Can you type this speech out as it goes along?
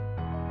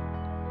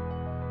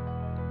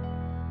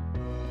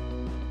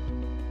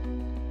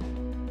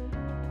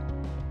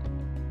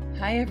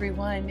Hi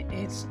everyone,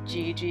 it's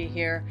Gigi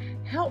here.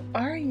 How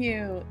are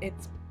you?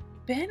 It's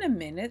been a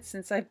minute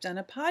since I've done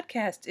a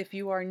podcast. If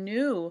you are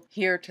new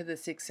here to the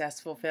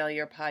Successful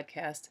Failure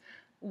podcast,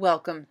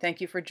 welcome.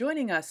 Thank you for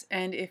joining us.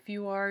 And if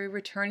you are a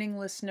returning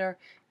listener,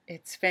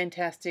 it's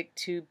fantastic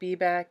to be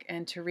back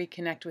and to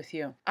reconnect with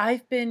you.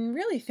 I've been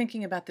really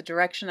thinking about the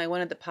direction I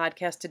wanted the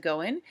podcast to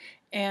go in.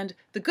 And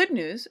the good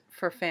news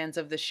for fans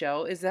of the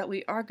show is that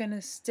we are going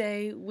to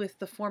stay with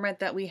the format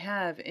that we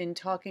have in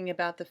talking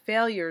about the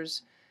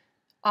failures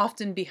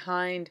often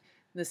behind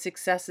the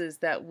successes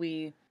that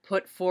we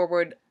put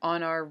forward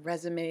on our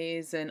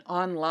resumes and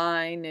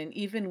online, and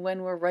even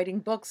when we're writing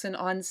books and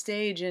on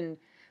stage and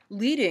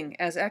leading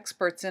as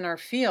experts in our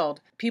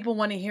field. People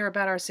want to hear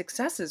about our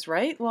successes,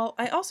 right? Well,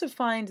 I also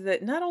find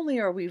that not only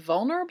are we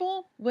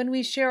vulnerable when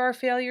we share our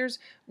failures,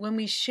 when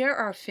we share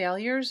our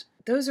failures,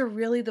 those are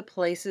really the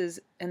places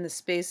and the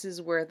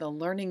spaces where the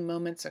learning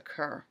moments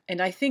occur.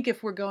 And I think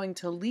if we're going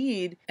to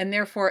lead and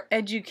therefore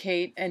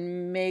educate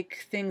and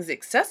make things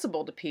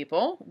accessible to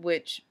people,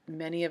 which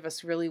many of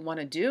us really want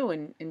to do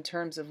in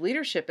terms of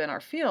leadership in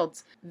our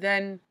fields,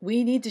 then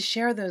we need to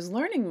share those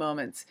learning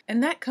moments.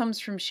 And that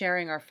comes from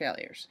sharing our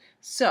failures.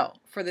 So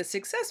for the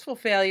Successful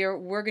Failure,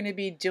 we're going to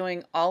be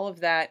doing all of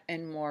that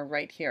and more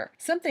right here.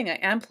 Something I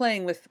am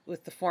playing with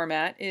the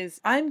format is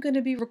I'm going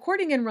to be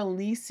recording and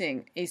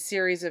releasing a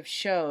series of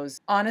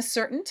shows on a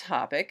certain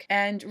topic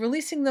and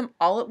releasing them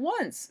all at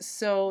once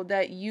so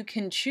that you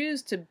can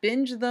choose to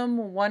binge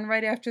them one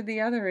right after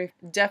the other.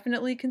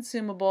 Definitely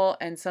consumable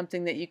and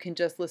something that you can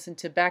just listen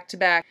to back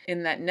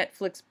in that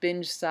Netflix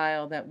binge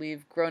style that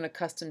we've grown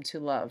accustomed to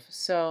love.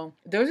 So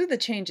those are the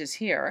changes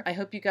here. I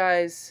hope you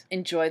guys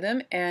enjoy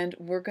them, and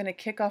we're going to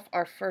kick off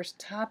our first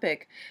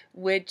topic,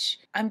 which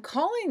I'm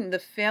calling the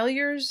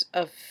failures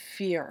of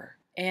fear.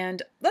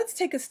 And let's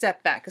take a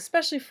step back,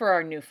 especially for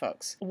our new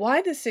folks.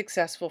 Why the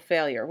successful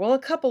failure? Well, a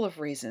couple of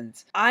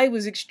reasons. I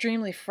was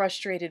extremely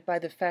frustrated by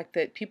the fact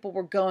that people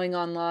were going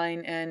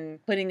online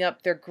and putting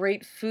up their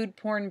great food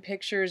porn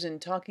pictures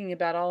and talking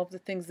about all of the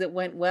things that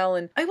went well.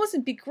 And I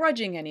wasn't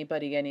begrudging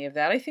anybody any of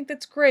that. I think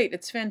that's great.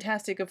 It's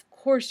fantastic. Of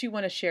course you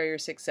want to share your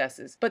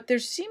successes. But there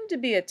seemed to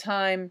be a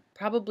time,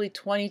 probably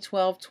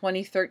 2012,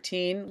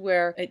 2013,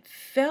 where it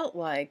felt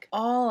like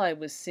all I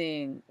was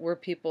seeing were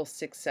people's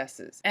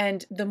successes.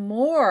 And the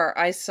more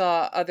I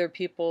saw other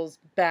people's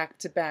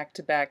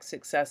back-to-back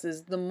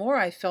successes, the more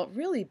I felt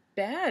really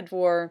bad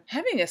for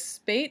having a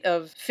spate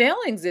of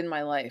failings in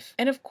my life.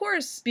 And of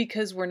course,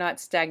 because we're not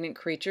stagnant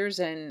creatures,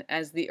 and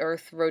as the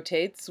earth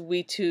rotates,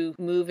 we too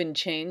move and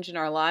change in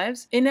our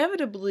lives,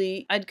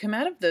 inevitably I'd come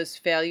out of those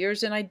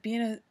failures and I'd be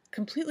in a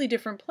completely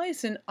different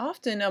place, and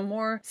often a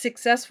more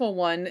successful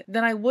one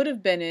than I would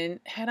have been in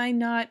had I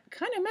not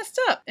kind of messed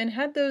up and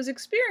had those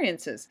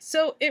experiences.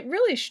 So it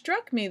really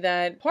struck me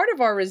that part of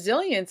our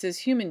resilience as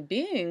human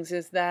beings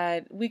is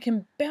that we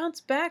can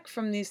bounce back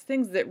from these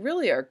things that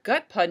really are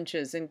gut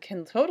punches and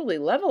can totally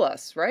level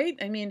us, right?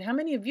 I mean, how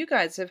many of you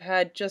guys have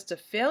had just a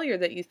failure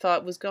that you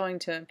thought was going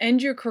to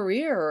end your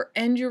career or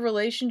end your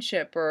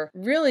relationship, or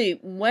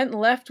really went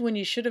left when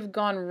you should have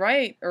gone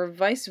right, or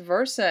vice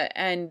versa,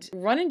 and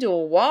run into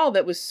a wall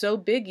that was so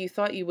big you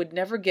thought you would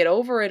never get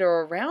over it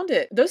or around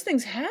it? Those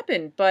things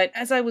happen, but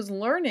as I was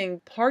learning,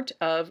 part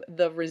of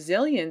the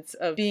resilience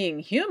of being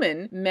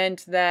human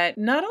meant that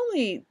not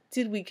only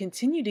did we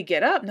continue to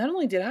get up, not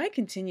only did I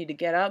continue to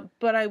get up,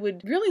 but I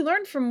would really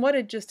learn from what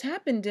had just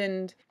happened,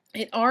 and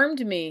it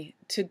armed me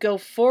to go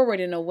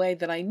forward in a way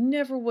that I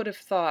never would have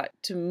thought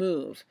to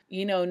move.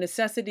 You know,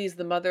 necessity is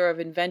the mother of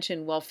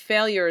invention. Well,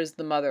 failure is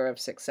the mother of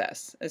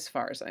success, as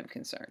far as I'm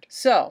concerned.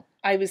 So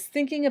I was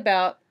thinking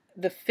about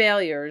the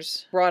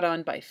failures brought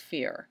on by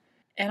fear.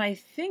 And I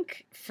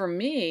think for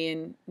me,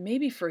 and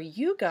maybe for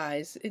you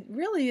guys, it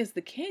really is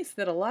the case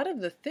that a lot of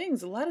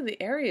the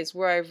areas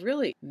where I've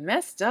really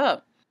messed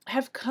up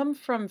have come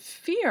from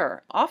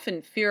fear.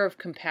 Often fear of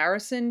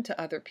comparison to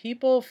other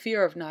people,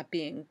 fear of not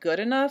being good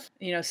enough.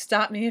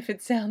 Stop me if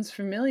it sounds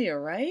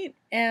familiar, right?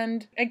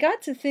 And I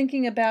got to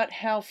thinking about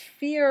how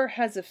fear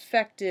has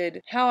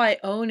affected how I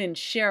own and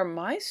share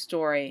my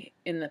story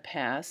in the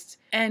past.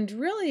 And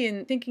really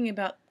in thinking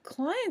about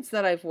clients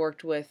that I've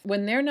worked with,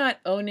 when they're not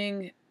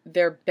owning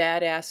their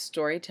badass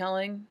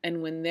storytelling,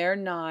 and when they're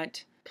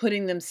not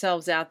putting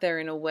themselves out there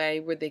in a way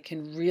where they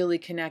can really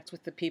connect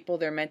with the people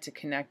they're meant to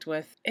connect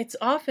with, it's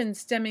often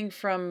stemming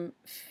from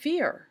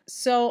fear.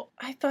 So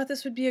I thought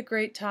this would be a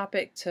great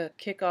topic to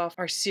kick off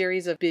our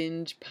series of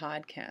binge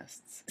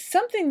podcasts.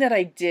 Something that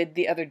I did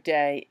the other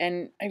day,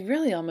 and I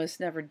really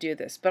almost never do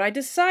this, but I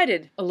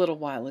decided a little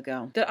while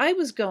ago that I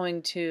was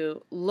going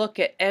to look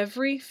at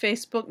every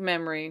Facebook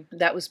memory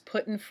that was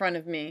put in front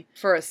of me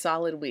for a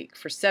solid week,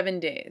 for 7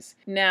 days.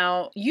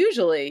 Now,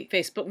 usually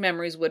Facebook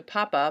memories would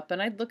pop up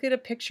and I'd look at a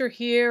picture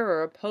here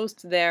or a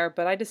post there,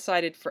 but I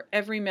decided for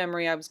every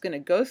memory I was going to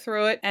go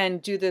through it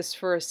and do this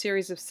for a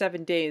series of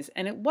 7 days.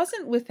 And it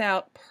wasn't without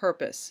without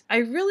purpose. I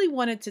really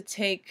wanted to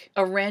take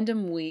a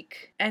random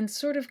week and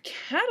sort of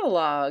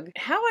catalog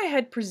how I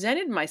had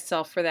presented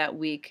myself for that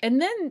week, and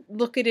then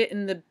look at it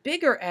in the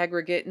bigger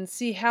aggregate and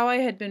see how I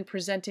had been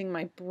presenting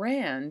my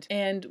brand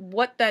and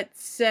what that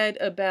said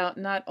about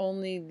not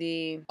only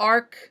the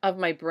arc of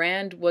my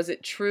brand. Was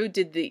it true?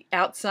 Did the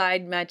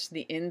outside match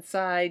the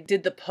inside?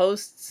 Did the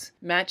posts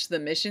match the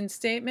mission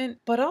statement?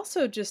 But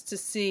also just to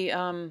see,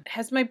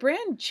 has my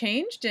brand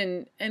changed,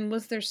 and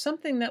was there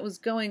something that was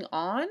going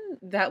on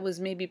that was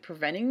maybe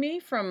preventing me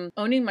from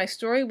owning my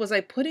story? Was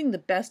I putting the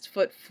best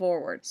foot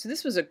forward? So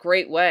this was a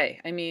great way.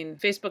 I mean,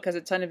 Facebook has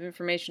a ton of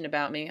information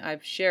about me.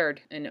 I've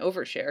shared and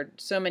overshared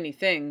so many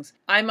things.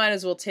 I might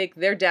as well take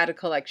their data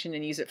collection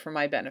and use it for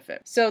my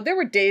benefit. So there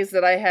were days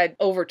that I had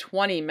over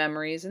 20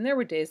 memories, and there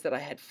were days that I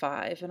had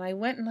 5. And I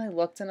went and I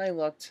looked and I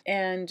looked.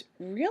 And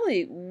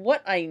really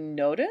what I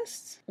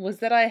noticed was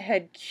that I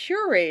had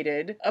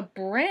curated a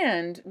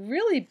brand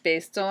really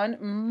based on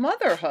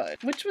motherhood,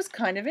 which was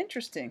kind of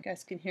interesting. You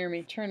guys can hear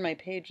me turn my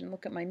page and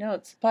look at my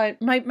notes.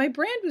 But my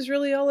brand was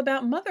really all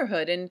about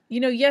motherhood. And,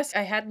 yes,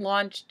 I had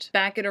launched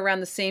back at around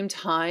the same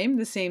time,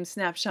 the same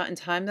snapshot in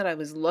time that I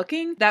was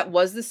looking. That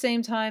was the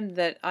same time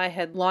that I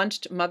had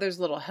launched Mother's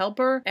Little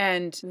Helper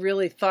and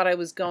really thought I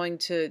was going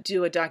to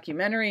do a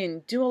documentary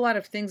and do a lot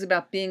of things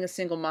about being a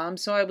single mom.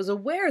 So I was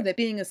aware that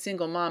being a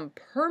single mom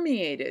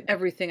permeated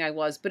everything I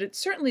was, but it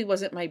certainly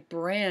wasn't my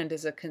brand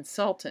as a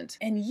consultant.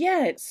 And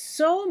yet,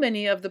 so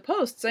many of the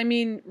posts, I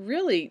mean,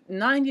 really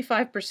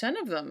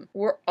 95% of them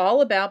were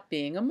all about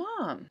being a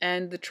mom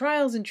and the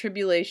trials and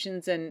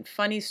tribulations and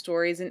funny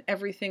stories and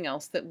everything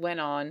else that went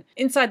on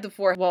inside the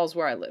 4 walls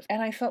where I live.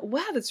 And I thought,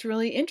 wow, that's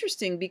really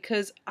interesting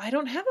because I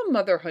don't have a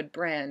motherhood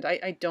brand.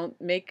 I don't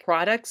make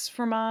products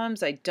for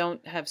moms. I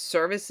don't have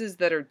services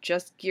that are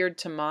just geared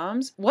to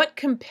moms. What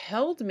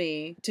compelled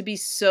me to be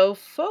so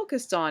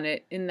focused on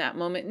it in that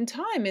moment in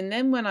time? And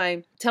then when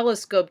I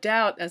telescoped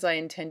out, as I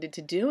intended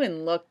to do,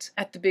 and looked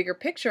at the bigger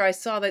picture, I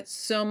saw that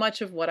so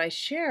much of what I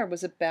share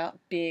was about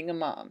being a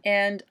mom.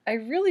 And I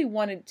really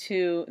wanted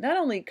to not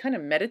only kind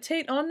of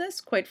meditate on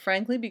this, quite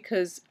frankly,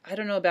 because I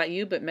don't know about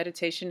you, but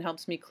meditation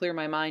helps me clear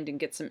my mind and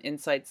get some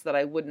insights that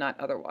I would not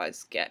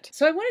otherwise get.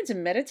 So I wanted to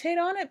meditate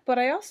on it, but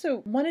I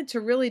also wanted to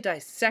really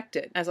dissect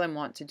it, as I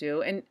want to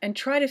do, and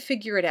try to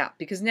figure it out,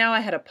 because now I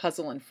had a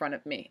puzzle in front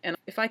of me. And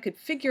if I could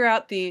figure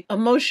out the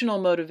emotional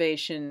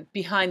motivation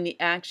behind the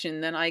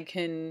action, then I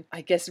can,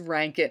 I guess,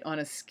 rank it on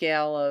a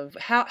scale of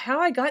how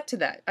I got to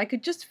that. I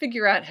could just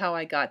figure out how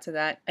I got to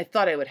that. I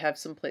thought I would have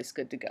someplace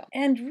good to go.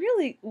 And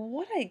really,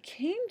 what I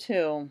came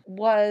to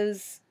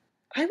was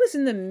I was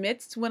in the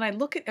midst, when I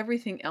look at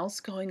everything else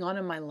going on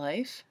in my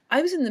life,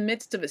 I was in the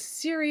midst of a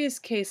serious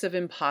case of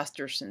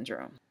imposter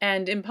syndrome.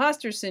 And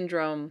imposter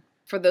syndrome,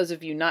 for those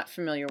of you not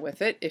familiar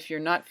with it, if you're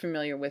not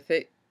familiar with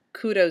it,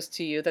 kudos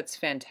to you. That's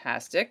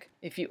fantastic.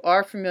 If you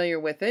are familiar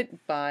with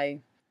it by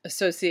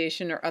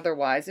association or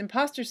otherwise,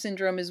 imposter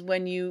syndrome is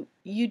when you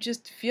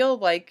just feel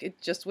like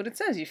it's just what it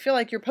says. You feel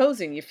like you're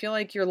posing. You feel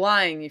like you're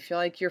lying. You feel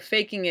like you're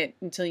faking it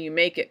until you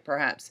make it,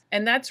 perhaps.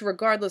 And that's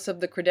regardless of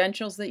the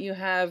credentials that you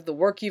have, the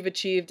work you've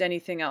achieved,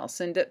 anything else.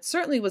 And that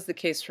certainly was the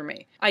case for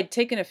me. I'd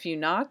taken a few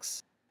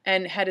knocks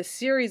and had a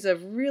series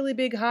of really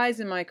big highs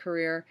in my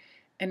career.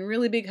 And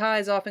really big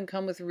highs often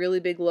come with really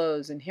big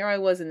lows. And here I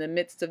was in the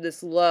midst of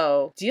this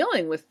low,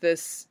 dealing with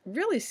this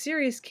really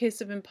serious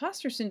case of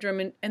imposter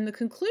syndrome. And the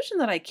conclusion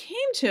that I came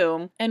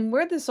to, and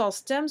where this all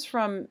stems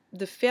from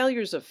the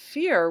failures of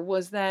fear,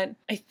 was that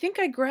I think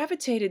I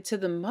gravitated to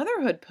the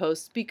motherhood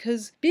posts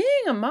because being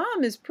a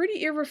mom is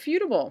pretty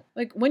irrefutable.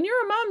 Like, when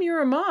you're a mom,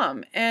 you're a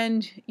mom.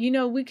 And,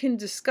 we can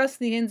discuss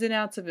the ins and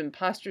outs of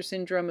imposter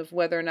syndrome, of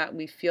whether or not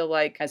we feel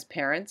like, as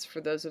parents,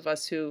 for those of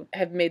us who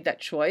have made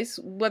that choice,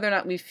 whether or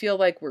not we feel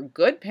like we're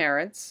good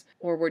parents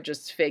or we're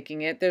just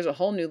faking it. There's a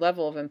whole new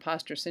level of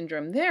imposter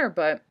syndrome there,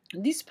 but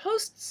these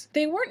posts,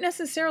 they weren't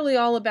necessarily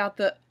all about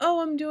the,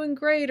 oh, I'm doing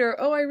great, or,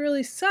 oh, I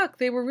really suck.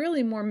 They were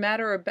really more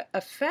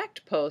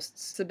matter-of-fact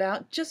posts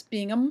about just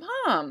being a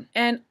mom.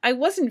 And I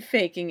wasn't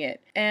faking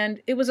it.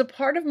 And it was a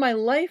part of my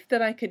life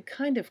that I could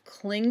kind of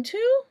cling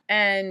to.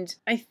 And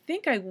I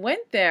think I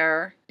went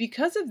there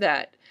because of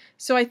that.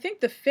 So I think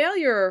the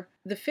failure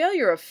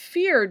of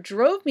fear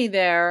drove me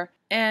there.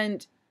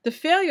 And the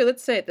failure,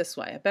 let's say it this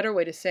way, a better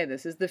way to say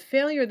this is the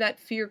failure that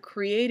fear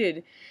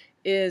created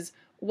is,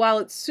 while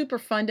it's super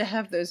fun to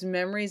have those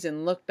memories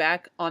and look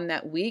back on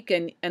that week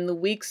and the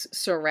weeks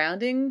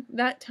surrounding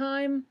that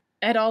time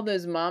at all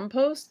those mom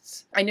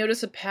posts, I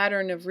notice a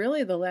pattern of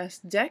really the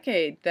last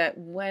decade that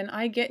when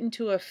I get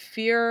into a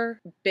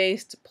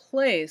fear-based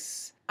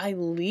place, I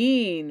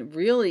lean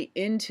really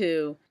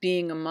into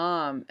being a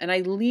mom, and I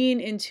lean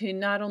into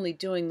not only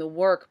doing the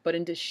work, but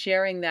into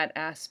sharing that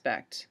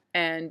aspect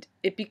And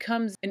it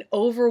becomes an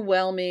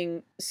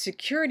overwhelming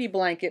security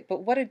blanket.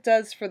 But what it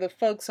does for the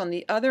folks on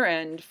the other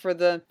end, for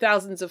the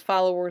thousands of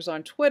followers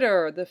on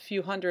Twitter, or the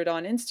few hundred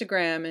on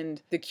Instagram,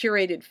 and the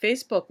curated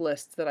Facebook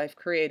lists that I've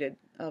created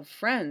of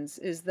friends,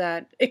 is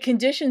that it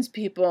conditions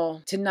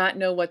people to not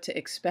know what to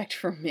expect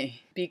from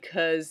me,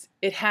 because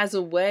it has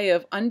a way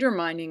of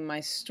undermining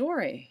my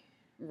story,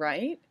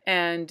 right?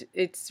 And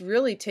it's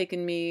really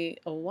taken me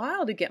a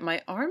while to get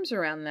my arms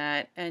around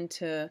that and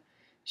to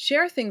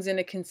share things in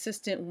a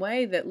consistent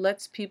way that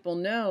lets people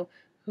know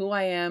who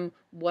I am,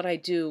 what I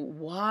do,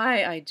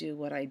 why I do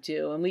what I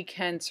do. And we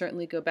can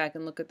certainly go back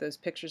and look at those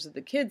pictures of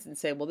the kids and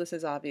say, well, this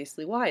is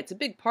obviously why. It's a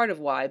big part of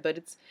why,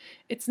 but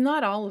it's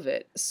not all of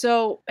it.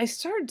 So I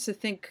started to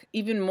think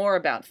even more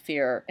about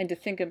fear and to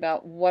think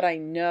about what I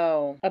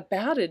know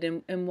about it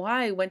and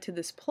why I went to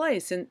this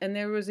place. And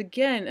there was,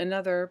 again,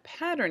 another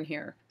pattern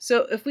here.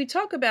 So if we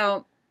talk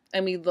about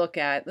and we look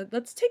at,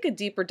 let's take a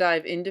deeper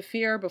dive into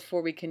fear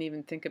before we can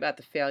even think about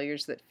the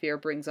failures that fear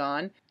brings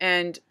on.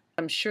 And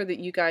I'm sure that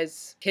you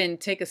guys can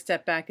take a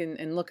step back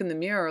and look in the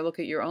mirror or look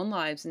at your own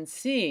lives and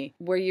see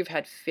where you've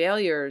had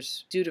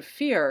failures due to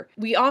fear.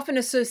 We often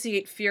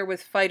associate fear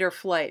with fight or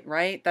flight,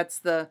 right?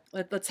 Let's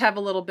have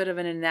a little bit of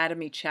an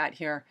anatomy chat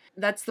here.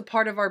 That's the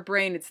part of our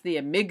brain, it's the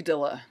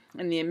amygdala.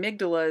 And the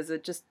amygdala is a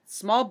just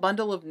small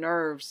bundle of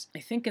nerves, I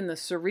think in the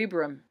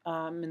cerebrum,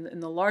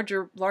 in the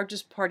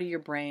largest part of your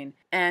brain.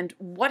 And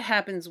what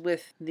happens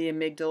with the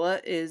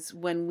amygdala is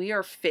when we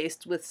are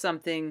faced with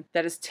something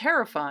that is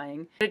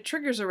terrifying, it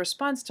triggers a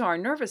response to our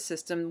nervous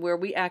system where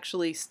we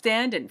actually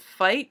stand and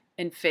fight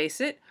and face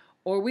it,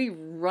 or we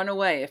run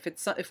away.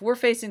 If we're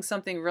facing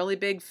something really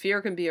big,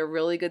 fear can be a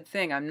really good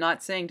thing. I'm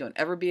not saying don't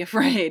ever be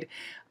afraid.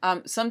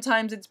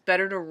 Sometimes it's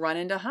better to run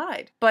and to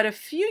hide. But a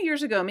few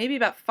years ago, maybe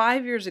about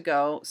 5 years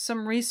ago,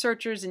 some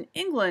researchers in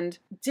England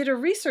did a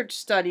research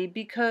study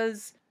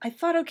because I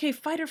thought, okay,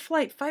 fight or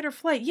flight.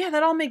 Yeah,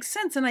 that all makes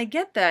sense and I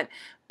get that.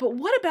 But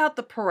what about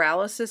the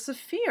paralysis of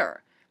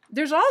fear?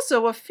 There's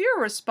also a fear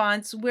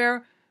response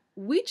where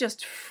we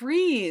just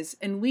freeze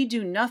and we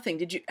do nothing.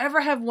 Did you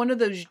ever have one of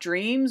those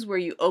dreams where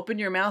you open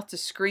your mouth to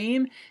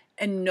scream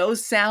and no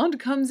sound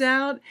comes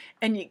out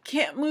and you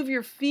can't move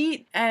your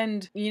feet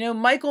and,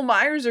 Michael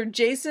Myers or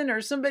Jason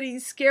or somebody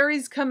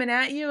scary's coming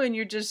at you and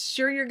you're just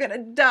sure you're going to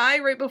die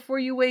right before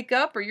you wake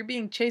up, or you're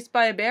being chased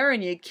by a bear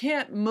and you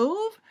can't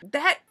move?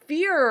 That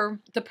fear,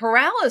 the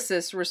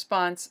paralysis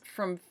response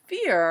from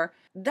fear,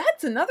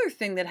 that's another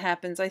thing that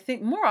happens, I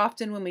think, more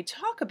often when we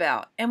talk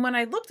about. And when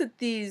I looked at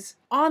these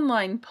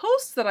online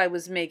posts that I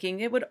was making,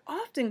 it would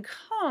often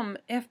come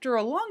after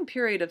a long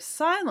period of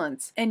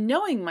silence. And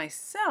knowing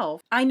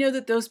myself, I know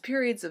that those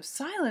periods of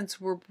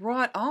silence were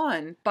brought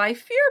on by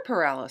fear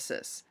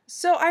paralysis.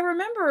 So I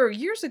remember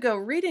years ago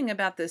reading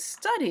about this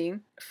study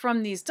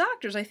from these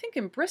doctors, I think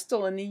in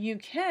Bristol in the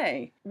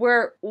UK,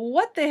 where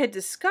what they had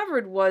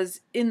discovered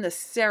was in the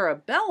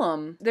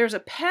cerebellum, there's a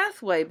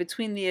pathway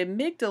between the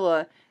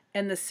amygdala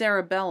and the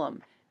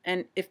cerebellum.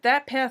 And if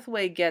that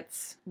pathway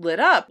gets lit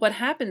up, what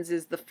happens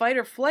is the fight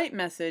or flight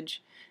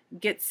message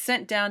gets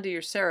sent down to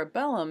your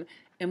cerebellum.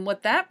 And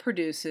what that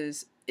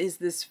produces is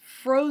this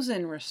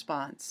frozen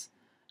response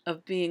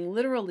of being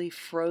literally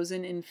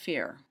frozen in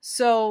fear.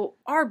 So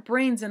our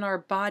brains and our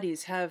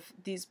bodies have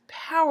these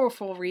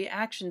powerful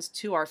reactions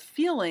to our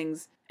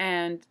feelings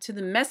and to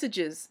the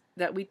messages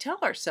that we tell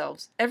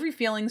ourselves. Every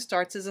feeling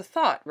starts as a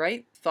thought,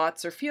 right?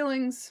 Thoughts are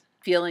feelings.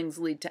 Feelings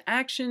lead to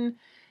action.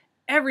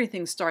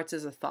 Everything starts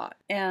as a thought.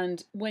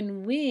 And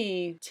when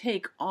we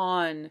take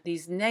on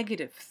these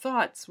negative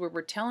thoughts where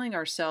we're telling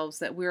ourselves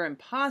that we're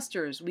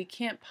imposters, we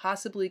can't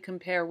possibly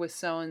compare with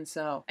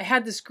so-and-so. I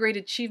had this great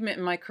achievement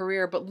in my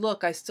career, but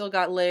look, I still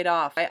got laid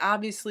off. I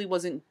obviously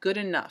wasn't good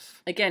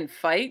enough. Again,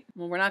 fight.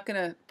 Well, we're not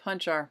going to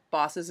punch our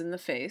bosses in the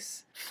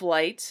face.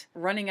 Flight,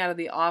 running out of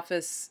the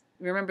office.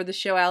 Remember the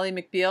show Ally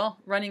McBeal,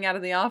 running out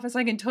of the office?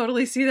 I can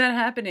totally see that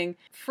happening.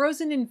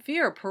 Frozen in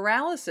fear,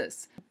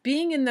 paralysis.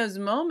 Being in those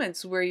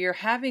moments where you're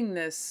having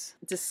this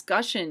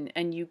discussion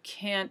and you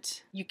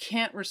can't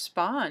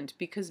respond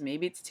because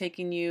maybe it's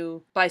taking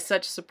you by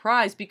such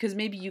surprise, because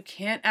maybe you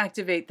can't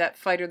activate that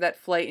fight or that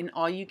flight and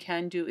all you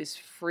can do is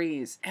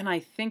freeze. And I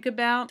think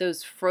about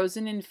those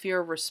frozen in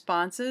fear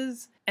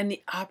responses and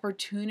the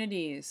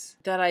opportunities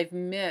that I've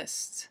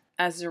missed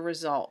as a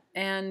result.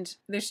 And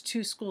there's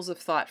two schools of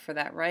thought for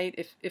that, right?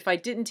 If I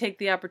didn't take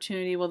the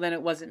opportunity, well, then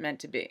it wasn't meant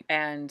to be.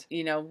 And,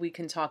 we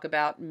can talk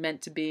about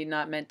meant to be,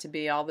 not meant to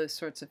be, all those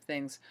sorts of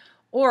things.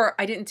 Or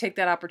I didn't take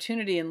that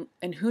opportunity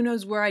and who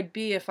knows where I'd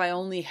be if I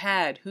only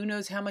had. Who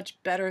knows how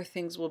much better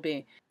things will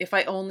be if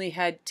I only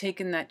had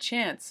taken that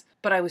chance.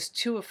 But I was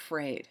too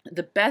afraid.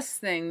 The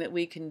best thing that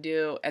we can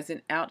do as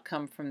an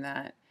outcome from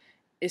that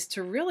is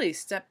to really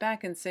step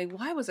back and say,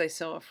 why was I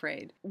so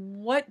afraid?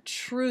 What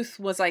truth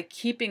was I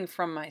keeping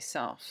from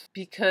myself?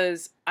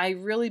 Because I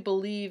really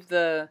believe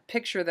the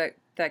picture that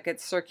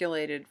gets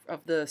circulated of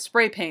the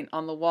spray paint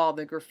on the wall,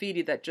 the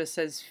graffiti that just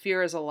says,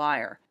 fear is a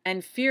liar.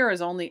 And fear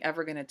is only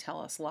ever going to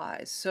tell us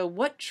lies. So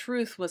what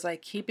truth was I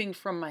keeping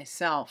from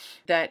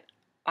myself that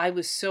I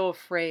was so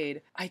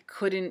afraid I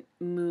couldn't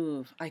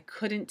move. I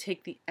couldn't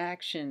take the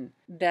action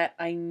that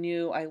I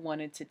knew I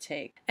wanted to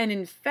take. And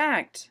in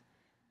fact,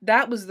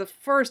 that was the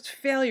first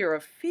failure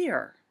of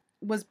fear,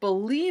 was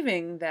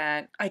believing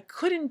that I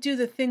couldn't do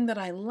the thing that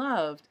I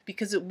loved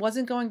because it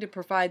wasn't going to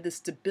provide the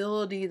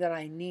stability that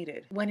I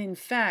needed. When in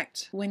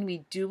fact, when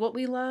we do what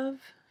we love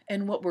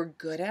and what we're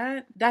good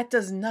at, that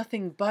does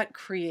nothing but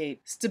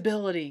create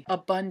stability,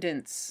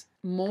 abundance,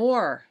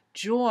 more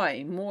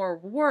joy, more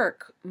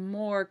work,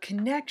 more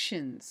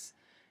connections.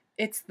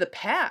 It's the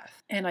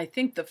path. And I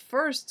think the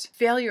first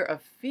failure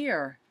of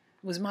fear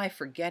was my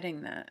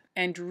forgetting that.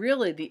 And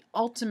really, the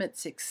ultimate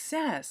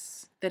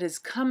success that has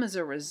come as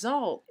a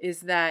result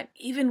is that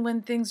even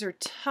when things are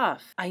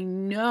tough, I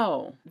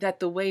know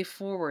that the way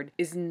forward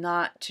is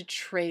not to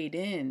trade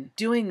in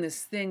doing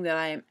this thing that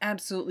I am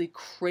absolutely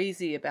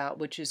crazy about,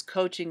 which is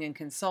coaching and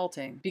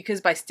consulting.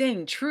 Because by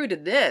staying true to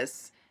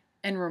this,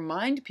 and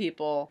remind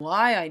people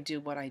why I do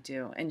what I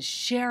do, and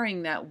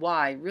sharing that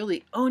why,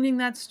 really owning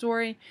that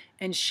story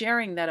and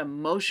sharing that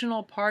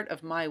emotional part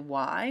of my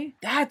why,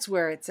 that's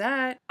where it's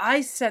at.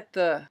 I set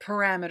the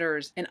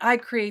parameters and I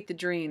create the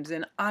dreams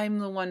and I'm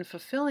the one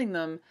fulfilling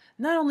them,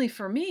 not only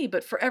for me,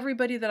 but for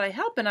everybody that I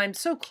help. And I'm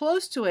so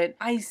close to it,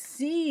 I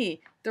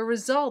see the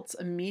results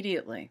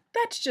immediately.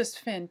 That's just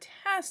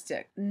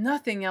fantastic.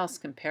 Nothing else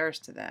compares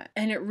to that.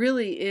 And it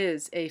really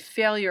is a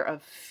failure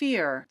of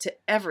fear to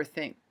ever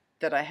think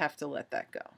that I have to let that go.